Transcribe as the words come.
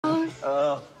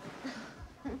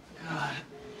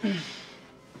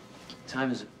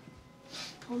time is it?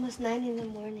 Almost 9 in the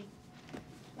morning.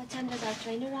 What time does our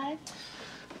train arrive?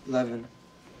 11.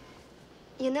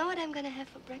 You know what I'm gonna have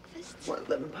for breakfast? What,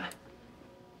 lemon pie?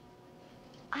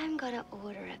 I'm gonna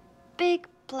order a big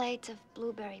plate of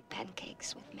blueberry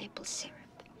pancakes with maple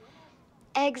syrup,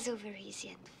 eggs over easy,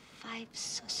 and 5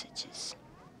 sausages.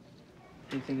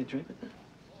 Anything to drink with that?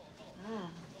 Ah,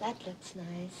 that looks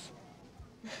nice.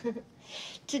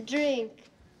 To drink,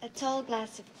 a tall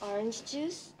glass of orange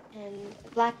juice and a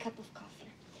black cup of coffee.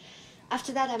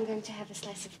 After that, I'm going to have a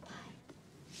slice of pie.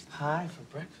 Pie for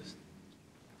breakfast?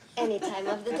 Any time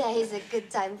of the day is a good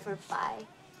time for pie.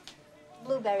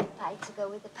 Blueberry pie to go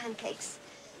with the pancakes.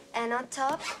 And on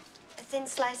top, a thin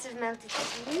slice of melted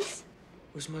cheese.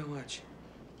 Where's my watch?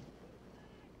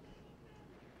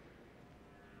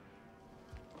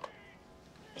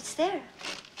 It's there.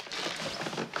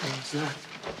 No, it's not.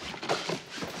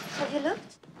 Have you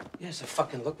looked? Yes, I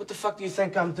fucking look. What the fuck do you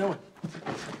think I'm doing?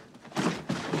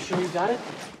 You sure you got it?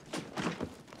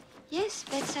 Yes,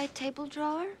 bedside table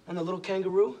drawer. And the little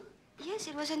kangaroo? Yes,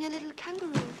 it was in your little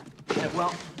kangaroo. Yeah,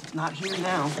 well, it's not here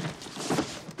now.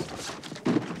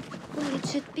 Well, it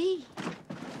should be.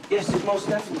 Yes, it most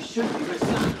definitely should be, but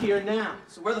it's not here now.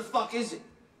 So where the fuck is it?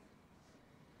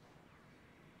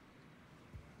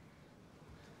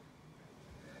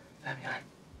 Fabian,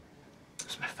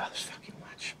 it's my father's fucking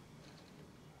watch.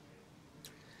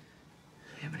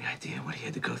 You have any idea what he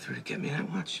had to go through to get me that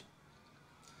watch?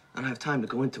 I don't have time to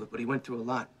go into it, but he went through a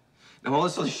lot. Now, all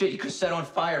this other shit you could set on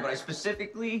fire, but I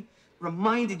specifically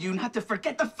reminded you not to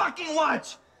forget the fucking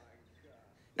watch!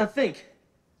 Now think.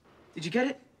 Did you get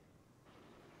it?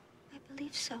 I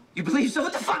believe so. You believe so?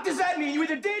 What the fuck does that mean? You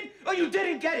either did or you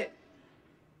didn't get it!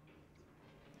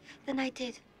 Then I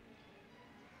did.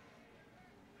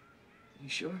 You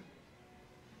sure?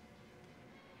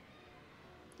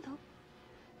 No.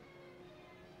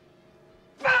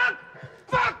 Fuck!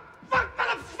 Fuck! Fuck,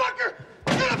 motherfucker!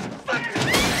 Motherfucker!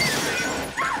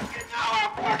 You know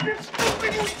how fucking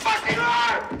stupid you fucking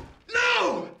are!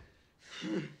 No!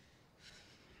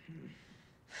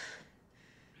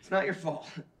 It's not your fault.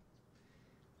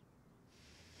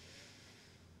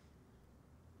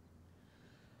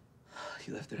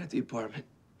 You left it at the apartment.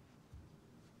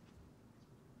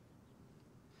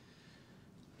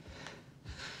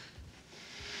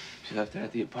 You left it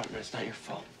at the apartment. It's not your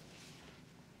fault.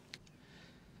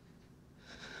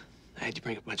 I had to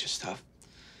bring a bunch of stuff.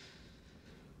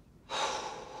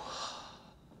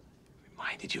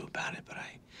 Reminded you about it, but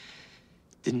I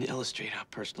didn't illustrate how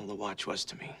personal the watch was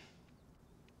to me.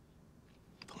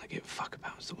 All I gave a fuck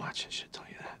about was the watch. I should tell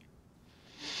you that.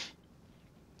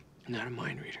 I'm not a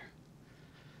mind reader.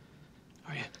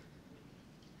 Are you?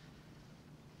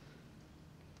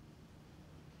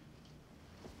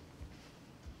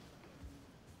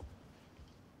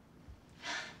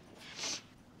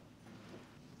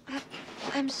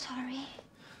 I'm sorry.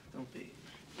 Don't be.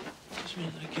 Just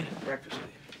means I can't have breakfast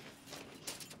with you.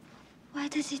 Why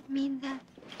does it mean that?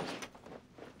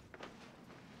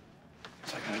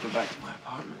 So I gotta go back to my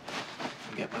apartment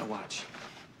and get my watch.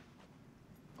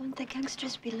 Won't the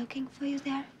gangsters be looking for you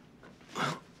there?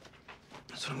 Well,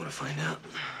 that's what I'm gonna find out.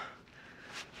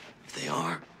 If they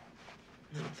are,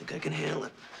 I don't think I can handle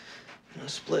it. I'm gonna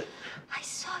split. I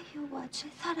saw your watch. I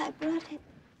thought I brought it.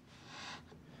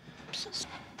 I'm so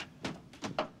sorry.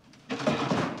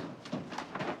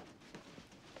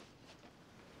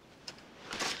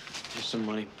 Here's some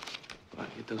money. Go out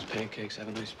and get those pancakes. Have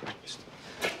a nice breakfast.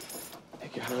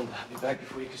 Take your Honda. I'll be back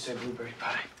before you can say blueberry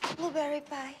pie. Blueberry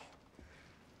pie.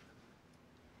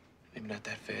 Maybe not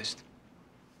that fast.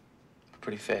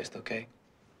 Pretty fast, okay?